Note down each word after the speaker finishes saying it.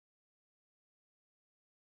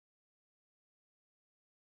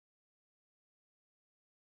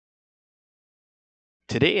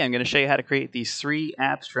Today I'm going to show you how to create these three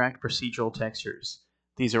abstract procedural textures.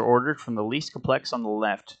 These are ordered from the least complex on the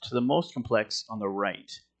left to the most complex on the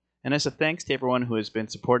right. And as a thanks to everyone who has been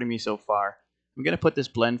supporting me so far, I'm going to put this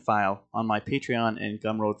blend file on my Patreon and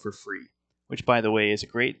Gumroad for free, which by the way is a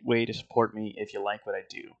great way to support me if you like what I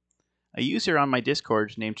do. A user on my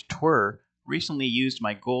Discord named Twir recently used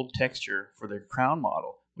my gold texture for their crown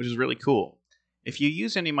model, which is really cool. If you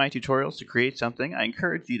use any of my tutorials to create something, I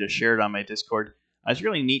encourage you to share it on my Discord. It's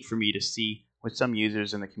really neat for me to see what some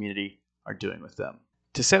users in the community are doing with them.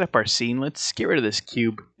 To set up our scene, let's get rid of this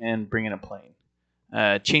cube and bring in a plane.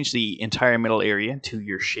 Change the entire middle area to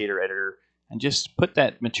your shader editor and just put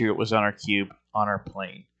that material that was on our cube on our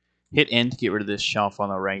plane. Hit N to get rid of this shelf on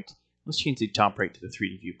the right. Let's change the top right to the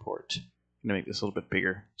 3D viewport. I'm going to make this a little bit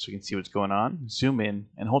bigger so we can see what's going on. Zoom in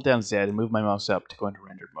and hold down Z and move my mouse up to go into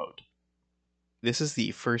rendered mode. This is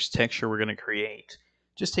the first texture we're going to create.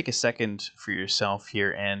 Just take a second for yourself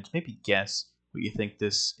here and maybe guess what you think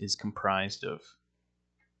this is comprised of.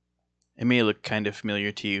 It may look kind of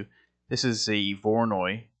familiar to you. This is a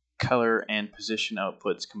Voronoi, color and position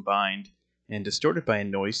outputs combined and distorted by a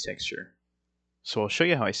noise texture. So I'll show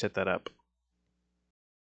you how I set that up.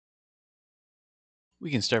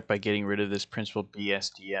 We can start by getting rid of this principal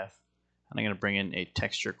BSDF, and I'm going to bring in a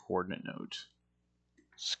texture coordinate node.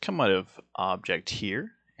 Just come out of object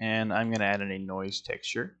here, and I'm going to add in a noise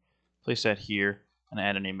texture. Place that here, and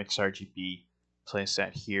add in a mix RGB. Place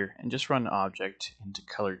that here, and just run object into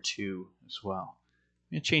color 2 as well.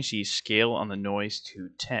 I'm going to change the scale on the noise to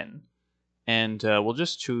 10, and we'll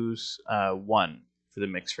just choose 1 for the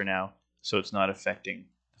mix for now, so it's not affecting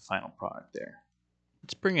the final product there.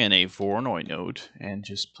 Let's bring in a Voronoi node and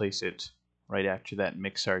just place it right after that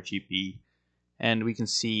mix RGB, and we can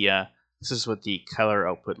see this is what the color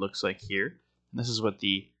output looks like here, and this is what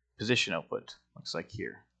the position output looks like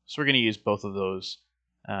here. So we're going to use both of those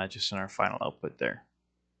just in our final output there.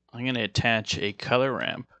 I'm going to attach a color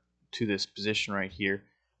ramp to this position right here,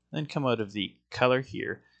 then come out of the color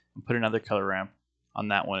here and put another color ramp on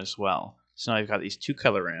that one as well. So now I've got these two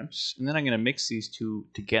color ramps, and then I'm going to mix these two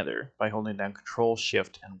together by holding down Control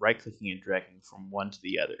Shift and right-clicking and dragging from one to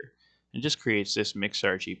the other. It just creates this mix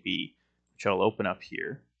RGB, which I'll open up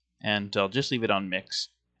here, and I'll just leave it on mix,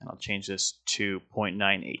 and I'll change this to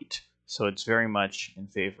 0.98. So it's very much in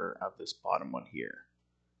favor of this bottom one here.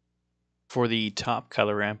 For the top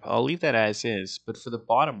color ramp, I'll leave that as is, but for the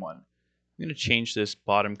bottom one, I'm going to change this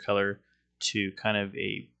bottom color to kind of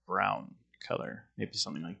a brown color, maybe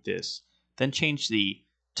something like this. Then change the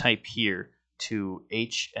type here to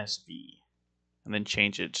HSV, and then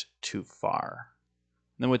change it to far.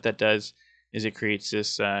 And then what that does is it creates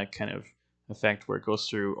this kind of effect where it goes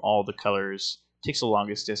through all the colors, takes the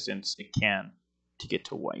longest distance it can to get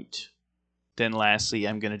to white. Then lastly,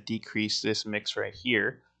 I'm going to decrease this mix right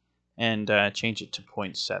here and change it to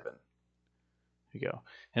 0.7. There we go.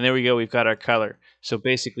 And there we go, we've got our color. So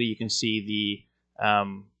basically you can see the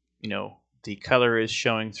the color is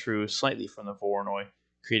showing through slightly from the Voronoi,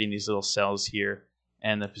 creating these little cells here,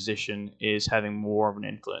 and the position is having more of an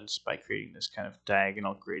influence by creating this kind of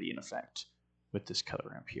diagonal gradient effect with this color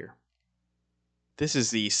ramp here. This is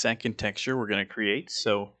the second texture we're going to create,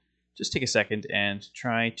 so just take a second and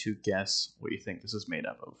try to guess what you think this is made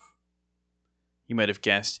up of. You might have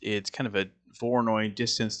guessed it's kind of a Voronoi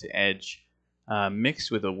distance to edge mixed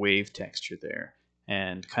with a wave texture there,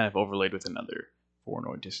 and kind of overlaid with another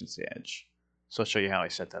Voronoi distance to edge. So I'll show you how I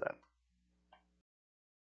set that up.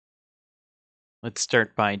 Let's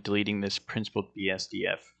start by deleting this principal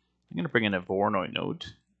BSDF. I'm going to bring in a Voronoi node.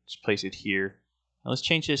 Just place it here. Now let's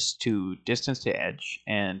change this to distance to edge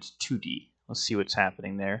and 2D. Let's see what's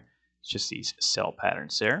happening there. It's just these cell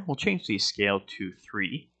patterns there. We'll change the scale to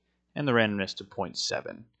 3 and the randomness to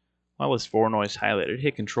 0.7. While this Voronoi is highlighted,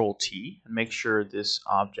 hit Control T and make sure this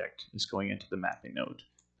object is going into the mapping node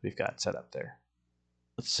we've got set up there.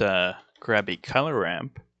 Let's grab a color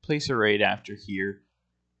ramp, place it right after here,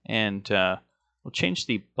 and we'll change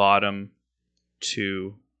the bottom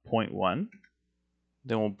to 0.1.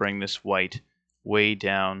 Then we'll bring this white way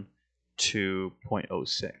down to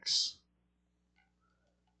 0.06.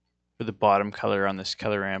 For the bottom color on this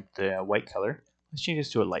color ramp, the white color, let's change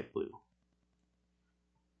this to a light blue.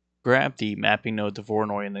 Grab the mapping node, the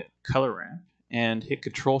Voronoi, and the color ramp, and hit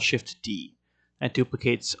Control Shift D. That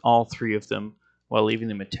duplicates all three of them while leaving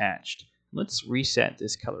them attached. Let's reset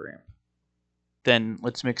this color ramp. Then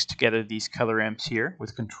let's mix together these color ramps here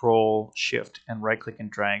with Control Shift and right click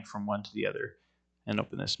and drag from one to the other and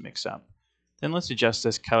open this mix up. Then let's adjust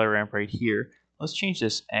this color ramp right here. Let's change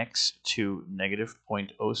this X to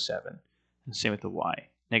 -0.07 and same with the Y,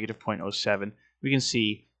 -0.07. We can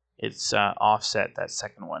see it's offset that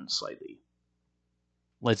second one slightly.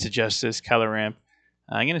 Let's adjust this color ramp.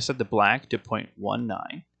 I'm going to set the black to 0.19,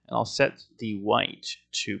 and I'll set the white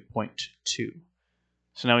to 0.2.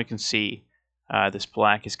 So now we can see this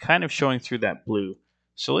black is kind of showing through that blue.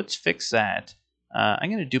 So let's fix that. I'm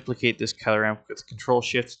going to duplicate this color ramp with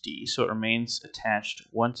Control-Shift-D so it remains attached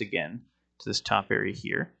once again to this top area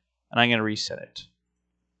here. And I'm going to reset it.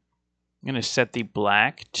 I'm going to set the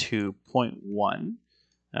black to 0.1.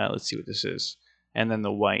 Let's see what this is. And then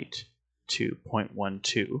the white to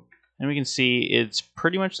 0.12. And we can see it's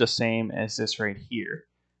pretty much the same as this right here.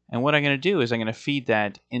 And what I'm going to do is I'm going to feed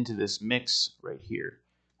that into this mix right here.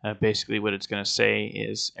 Basically what it's going to say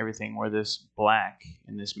is everything where this black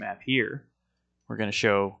in this map here, we're going to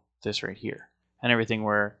show this right here. And everything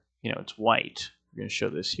where it's white, we're going to show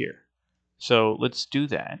this here. So let's do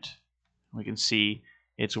that. We can see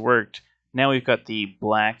it's worked. Now we've got the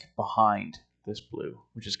black behind this blue,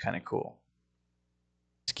 which is kind of cool.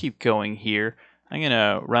 Let's keep going here. I'm going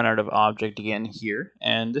to run out of object again here,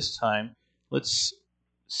 and this time let's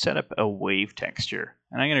set up a wave texture.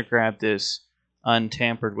 And I'm going to grab this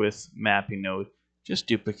untampered with mapping node, just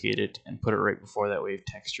duplicate it and put it right before that wave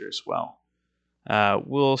texture as well.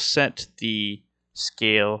 We'll set the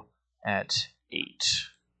scale at 8.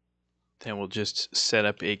 Then we'll just set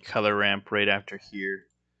up a color ramp right after here.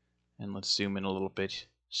 And let's zoom in a little bit,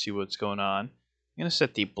 see what's going on. I'm going to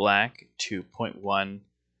set the black to 0.1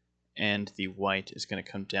 and the white is going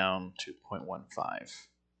to come down to 0.15.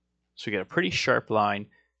 So we got a pretty sharp line,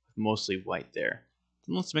 mostly white there.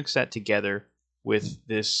 And let's mix that together with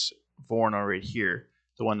this Voronoi right here,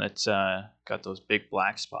 the one that's got those big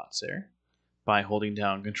black spots there, by holding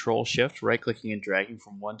down Control-Shift, right-clicking and dragging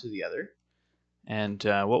from one to the other. And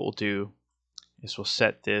what we'll do is we'll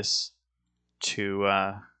set this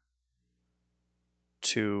to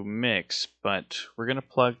mix, but we're going to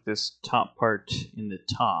plug this top part in the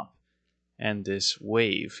top and this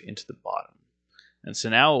wave into the bottom. And so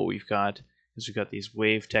now what we've got is we've got these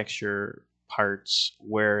wave texture parts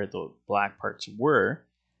where the black parts were,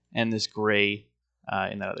 and this gray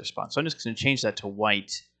in that other spot. So I'm just going to change that to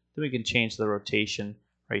white. Then we can change the rotation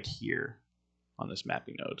right here on this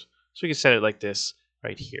mapping node. So we can set it like this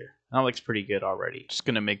right here. And that looks pretty good already. Just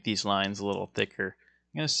going to make these lines a little thicker.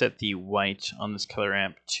 I'm going to set the white on this color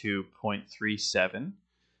ramp to 0.37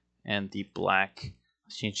 and the black,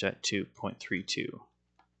 let's change that to 0.32.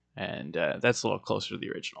 And that's a little closer to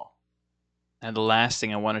the original. And the last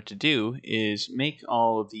thing I wanted to do is make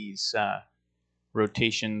all of these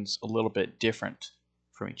rotations a little bit different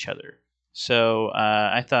from each other. So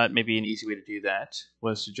I thought maybe an easy way to do that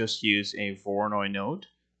was to just use a Voronoi node.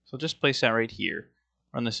 So I'll just place that right here,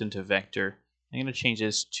 run this into vector. I'm going to change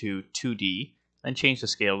this to 2D, then change the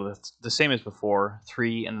scale to the same as before,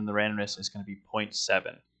 3, and then the randomness is going to be 0.7.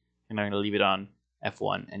 And I'm going to leave it on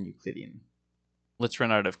F1 and Euclidean. Let's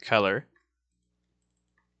run out of color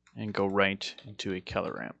and go right into a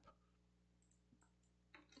color ramp.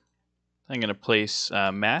 I'm going to place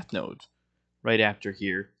a math node right after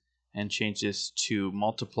here and change this to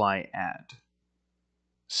multiply add.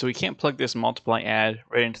 So we can't plug this multiply add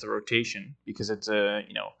right into the rotation because it's a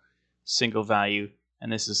single value and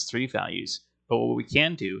this is 3 values. But what we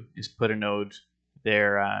can do is put a node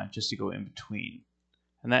there just to go in between.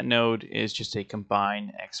 And that node is just a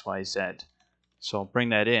combine XYZ. So I'll bring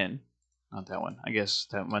that in, not that one. I guess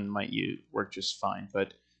that one might work just fine,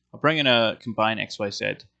 but I'll bring in a combine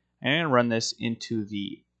XYZ. And I'm going to run this into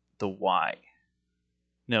the Y.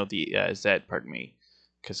 No, the Z, pardon me,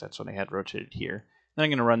 because that's what I had rotated here. Then I'm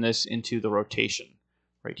going to run this into the rotation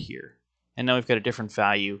right here. And now we've got a different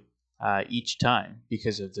value each time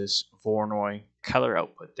because of this Voronoi color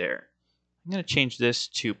output there. I'm going to change this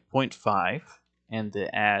to 0.5 and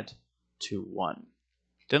the add to 1.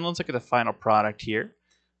 Then let's look at the final product here.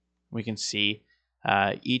 We can see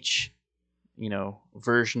each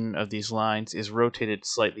version of these lines is rotated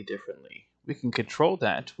slightly differently. We can control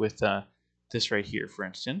that with this right here, for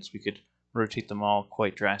instance. We could rotate them all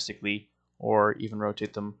quite drastically or even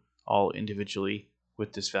rotate them all individually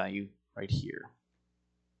with this value right here.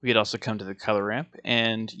 We could also come to the color ramp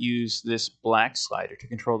and use this black slider to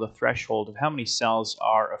control the threshold of how many cells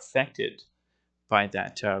are affected by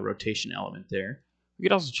that rotation element there. We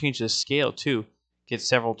could also change the scale too, get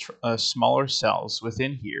several smaller cells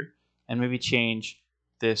within here, and maybe change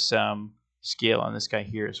this scale on this guy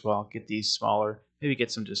here as well. Get these smaller, maybe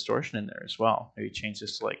get some distortion in there as well. Maybe change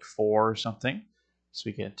this to like 4 or something, so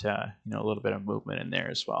we get a little bit of movement in there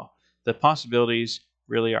as well. The possibilities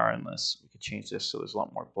really are endless. We could change this so there's a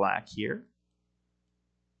lot more black here.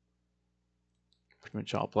 Pretty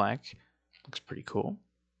much all black. Looks pretty cool.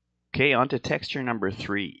 Okay, on to texture number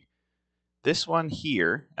 3. This one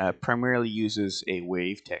here primarily uses a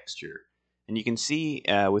wave texture. And you can see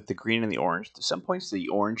with the green and the orange, at some points the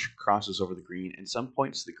orange crosses over the green, and some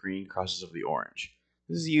points the green crosses over the orange.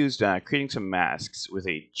 This is used creating some masks with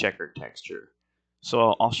a checkered texture.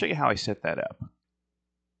 So I'll show you how I set that up.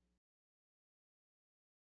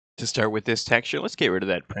 To start with this texture, let's get rid of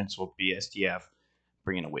that principled BSDF,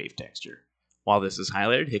 bring in a wave texture. While this is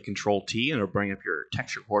highlighted, hit Control T and it'll bring up your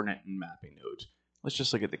texture coordinate and mapping node. Let's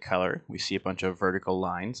just look at the color. We see a bunch of vertical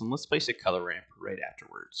lines, and let's place a color ramp right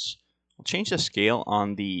afterwards. We'll change the scale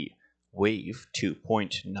on the wave to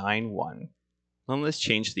 0.91. Then let's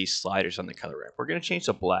change these sliders on the color ramp. We're going to change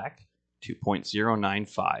the black to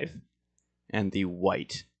 0.095, and the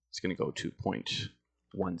white is going to go to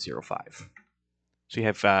 0.105. So you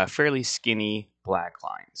have fairly skinny black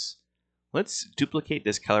lines. Let's duplicate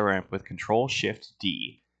this color ramp with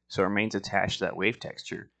Control-Shift-D so it remains attached to that wave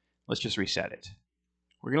texture. Let's just reset it.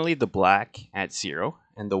 We're going to leave the black at 0,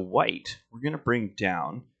 and the white we're going to bring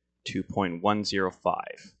down to 0.105.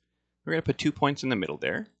 We're going to put 2 points in the middle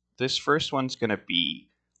there. This first one's going to be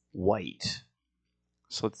white.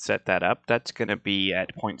 So let's set that up. That's going to be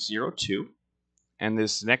at 0.02. And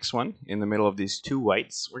this next one, in the middle of these two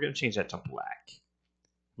whites, we're going to change that to black.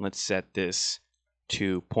 Let's set this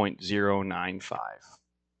to 0.095.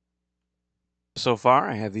 So far,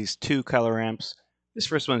 I have these two color ramps. This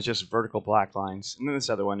first one is just vertical black lines, and then this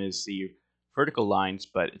other one is the vertical lines,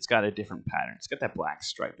 but it's got a different pattern. It's got that black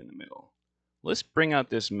stripe in the middle. Let's bring out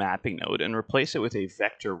this mapping node and replace it with a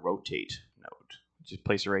vector rotate node. Just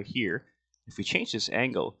place it right here. If we change this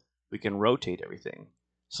angle, we can rotate everything.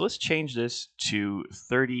 So let's change this to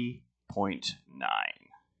 30.9.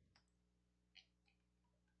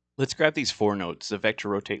 Let's grab these 4 nodes, the vector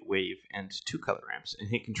rotate wave and 2 color ramps, and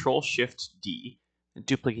hit Control-Shift-D. It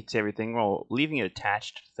duplicates everything while leaving it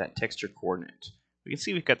attached to that texture coordinate. We can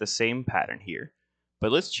see we've got the same pattern here,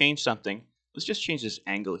 but let's change something. Let's just change this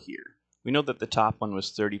angle here. We know that the top one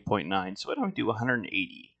was 30.9, so why don't we do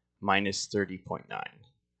 180 minus 30.9? And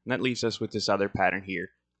that leaves us with this other pattern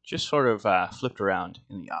here, just sort of flipped around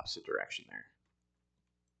in the opposite direction there.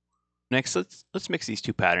 Next, let's mix these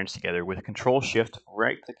two patterns together with Control-Shift,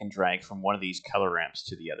 right-click and drag from one of these color ramps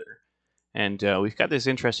to the other. And we've got this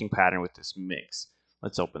interesting pattern with this mix.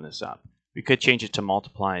 Let's open this up. We could change it to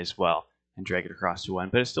multiply as well and drag it across to 1,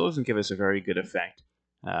 but it still doesn't give us a very good effect.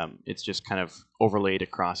 It's just kind of overlaid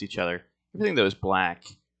across each other. Everything that was black,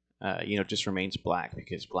 just remains black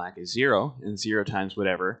because black is 0, and 0 times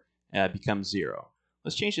whatever becomes 0.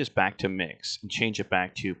 Let's change this back to mix and change it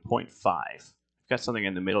back to 0.5. We've got something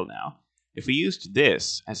in the middle now. If we used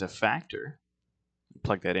this as a factor,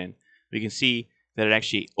 plug that in, we can see that it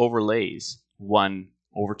actually overlays one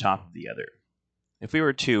over top of the other. If we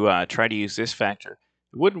were to try to use this factor,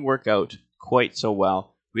 it wouldn't work out quite so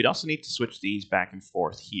well. We'd also need to switch these back and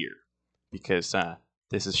forth here because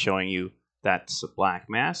this is showing you that's a black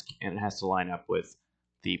mask and it has to line up with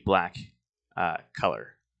the black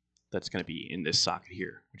color that's going to be in this socket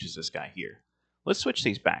here, which is this guy here. Let's switch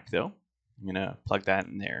these back though. I'm going to plug that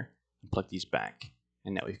in there and plug these back,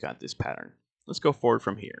 and now we've got this pattern. Let's go forward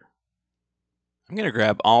from here. I'm going to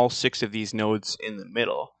grab all 6 of these nodes in the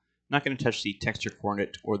middle. I'm not going to touch the texture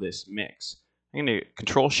coordinate or this mix. I'm going to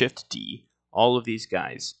Control-Shift-D all of these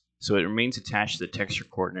guys so it remains attached to the texture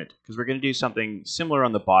coordinate because we're going to do something similar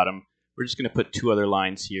on the bottom. We're just going to put 2 other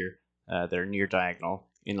lines here that are near diagonal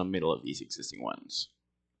in the middle of these existing ones.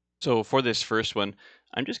 So for this first one,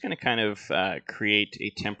 I'm just going to kind of create a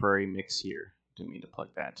temporary mix here. Didn't mean to plug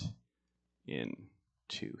that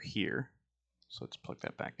into here. So let's plug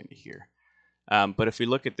that back into here. But if we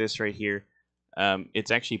look at this right here,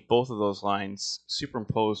 it's actually both of those lines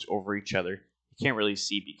superimposed over each other. You can't really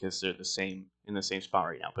see because they're the same in the same spot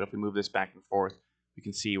right now. But if we move this back and forth, we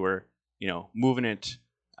can see we're moving it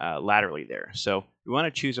laterally there. So we want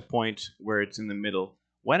to choose a point where it's in the middle.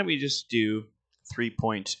 Why don't we just do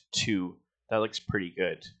 3.2? That looks pretty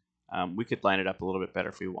good. We could line it up a little bit better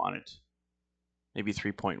if we wanted. Maybe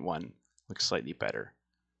 3.1 looks slightly better.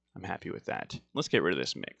 I'm happy with that. Let's get rid of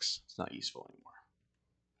this mix. It's not useful anymore.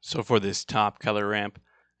 So for this top color ramp,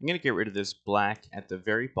 I'm going to get rid of this black at the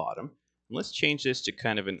very bottom. And let's change this to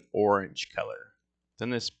kind of an orange color. Then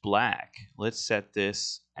this black, let's set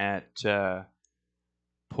this at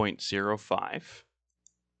 0.05.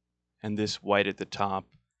 And this white at the top,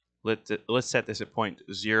 let's set this at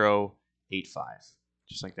 0.085.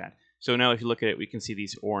 Just like that. So now if you look at it, we can see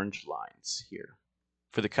these orange lines here.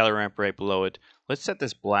 For the color ramp right below it, let's set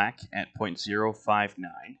this black at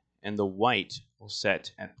 0.059, and the white will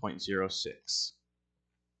set at 0.06.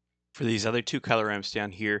 For these other 2 color ramps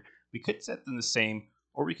down here, we could set them the same,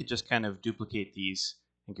 or we could just kind of duplicate these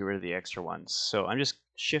and get rid of the extra ones. So I'm just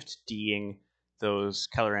Shift D'ing those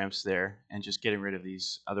color amps there and just getting rid of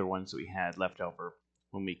these other ones that we had left over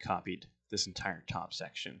when we copied this entire top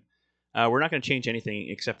section. We're not going to change anything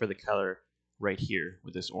except for the color right here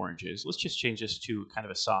where this orange is. Let's just change this to kind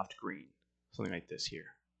of a soft green, something like this here.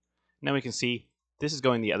 Now we can see this is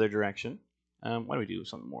going the other direction. Why don't we do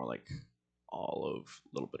something more like olive, a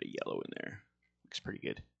little bit of yellow in there. Looks pretty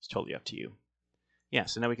good. It's totally up to you. Yeah,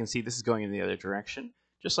 so now we can see this is going in the other direction,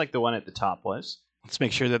 just like the one at the top was. Let's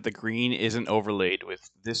make sure that the green isn't overlaid with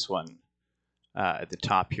this one at the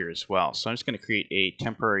top here as well. So I'm just going to create a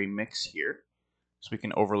temporary mix here so we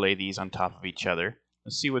can overlay these on top of each other.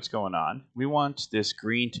 Let's see what's going on. We want this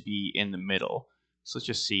green to be in the middle. So let's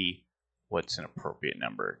just see what's an appropriate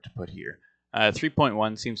number to put here.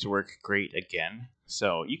 3.1 seems to work great again.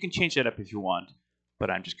 So you can change that up if you want,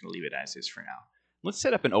 but I'm just going to leave it as is for now. Let's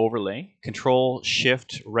set up an overlay. Control,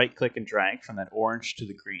 Shift, right click and drag from that orange to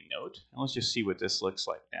the green node. And let's just see what this looks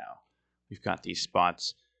like now. We've got these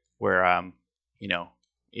spots where,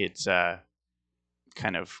 it's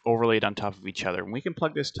kind of overlaid on top of each other. And we can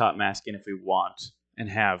plug this top mask in if we want and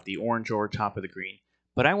have the orange over top of the green.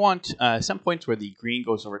 But I want some points where the green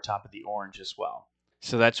goes over top of the orange as well.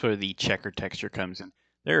 So that's where the checker texture comes in.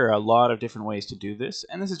 There are a lot of different ways to do this,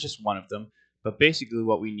 and this is just one of them. But basically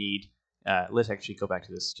what we need, let's actually go back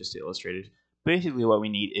to this just to illustrate it. Basically what we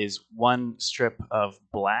need is one strip of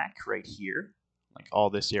black right here, like all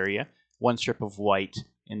this area, one strip of white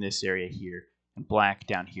in this area here, and black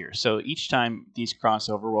down here. So each time these cross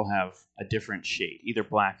over, we'll have a different shade, either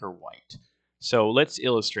black or white. So let's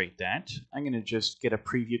illustrate that. I'm going to just get a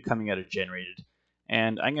preview coming out of generated,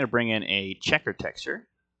 and I'm going to bring in a checker texture.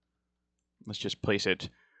 Let's just place it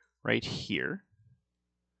right here.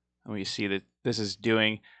 And we see that this is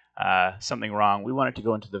doing something wrong. We want it to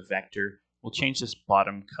go into the vector. We'll change this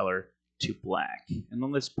bottom color to black. And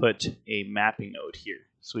then let's put a mapping node here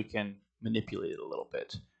so we can manipulate it a little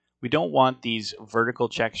bit. We don't want these vertical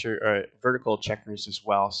checkers as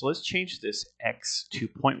well. So let's change this X to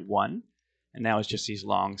 0.1. And now it's just these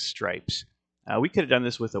long stripes. We could have done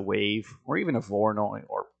this with a wave or even a Voronoi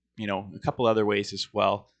or a couple other ways as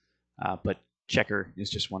well. But checker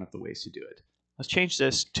is just one of the ways to do it. Let's change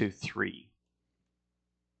this to 3.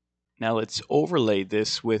 Now let's overlay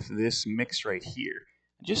this with this mix right here.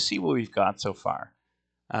 Just see what we've got so far.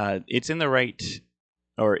 It's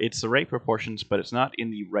the right proportions, but it's not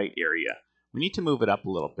in the right area. We need to move it up a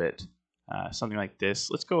little bit. Something like this.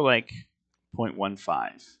 Let's go like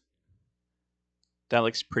 0.15. That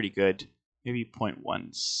looks pretty good. Maybe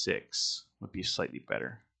 0.16 would be slightly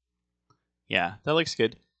better. Yeah, that looks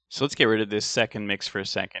good. So let's get rid of this second mix for a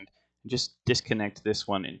second and just disconnect this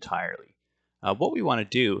one entirely. What we want to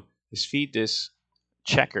do is feed this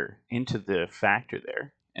checker into the factor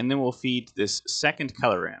there, and then we'll feed this second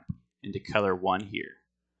color amp into color 1 here.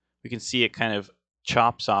 We can see it kind of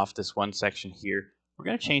chops off this one section here. We're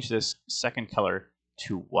going to change this second color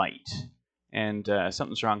to white. And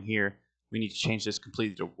something's wrong here. We need to change this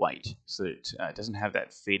completely to white so that it doesn't have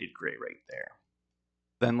that faded gray right there.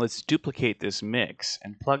 Then let's duplicate this mix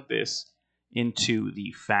and plug this into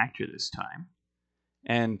the factor this time.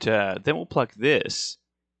 And then we'll plug this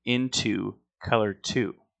into color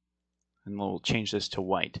 2. And we'll change this to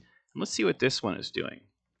white. And let's see what this one is doing.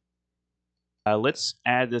 Let's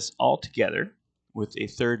add this all together with a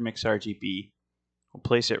third mix RGB. We'll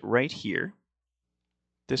place it right here.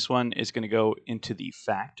 This one is going to go into the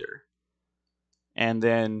factor. And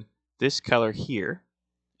then this color here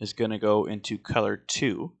is going to go into color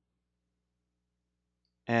 2.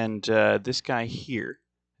 And this guy here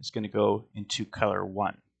is going to go into color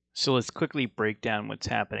 1. So let's quickly break down what's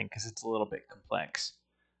happening because it's a little bit complex.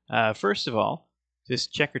 First of all, this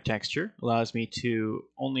checker texture allows me to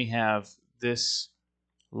only have this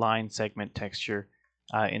line segment texture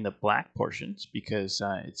in the black portions because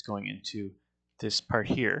it's going into this part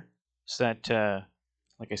here. So that,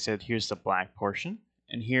 like I said, here's the black portion,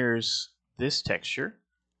 and here's this texture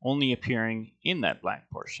only appearing in that black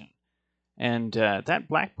portion. And that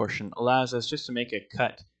black portion allows us just to make a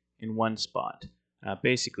cut in one spot.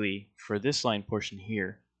 Basically, for this line portion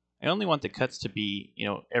here, I only want the cuts to be,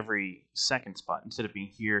 every second spot instead of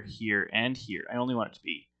being here, here, and here. I only want it to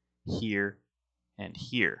be here and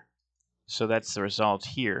here. So that's the result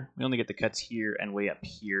here. We only get the cuts here and way up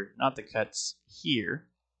here, not the cuts here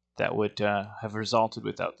that would have resulted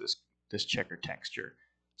without this checker texture.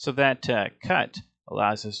 So that cut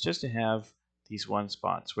allows us just to have these one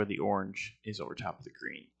spots where the orange is over top of the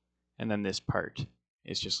green. And then this part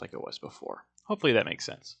is just like it was before. Hopefully that makes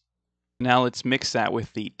sense. Now let's mix that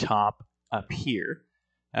with the top up here.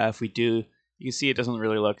 If we do, You can see it doesn't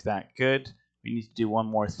really look that good. We need to do one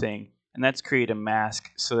more thing, and that's create a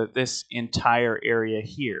mask so that this entire area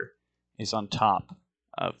here is on top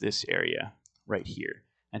of this area right here.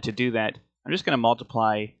 And to do that, I'm just going to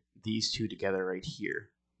multiply these two together right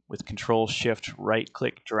here with Control Shift right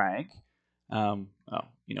click drag. Oh,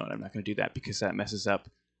 you know what? I'm not going to do that because that messes up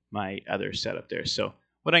my other setup there. So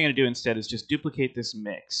what I'm going to do instead is just duplicate this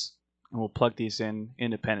mix, and we'll plug these in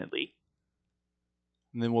independently.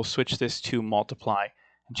 And then we'll switch this to multiply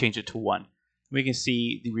and change it to 1. We can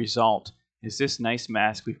see the result is this nice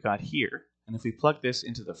mask we've got here. And if we plug this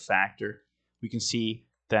into the factor, we can see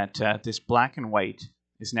that this black and white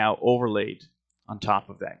is now overlaid on top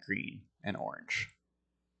of that green and orange.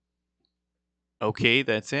 Okay,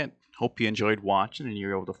 that's it. Hope you enjoyed watching and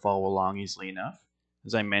you're able to follow along easily enough.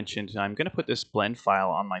 As I mentioned, I'm going to put this blend file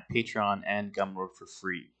on my Patreon and Gumroad for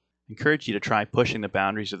free. I encourage you to try pushing the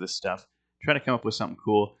boundaries of this stuff. Try to come up with something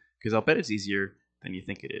cool, because I'll bet it's easier than you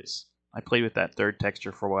think it is. I played with that third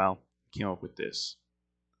texture for a while, came up with this.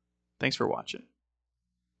 Thanks for watching.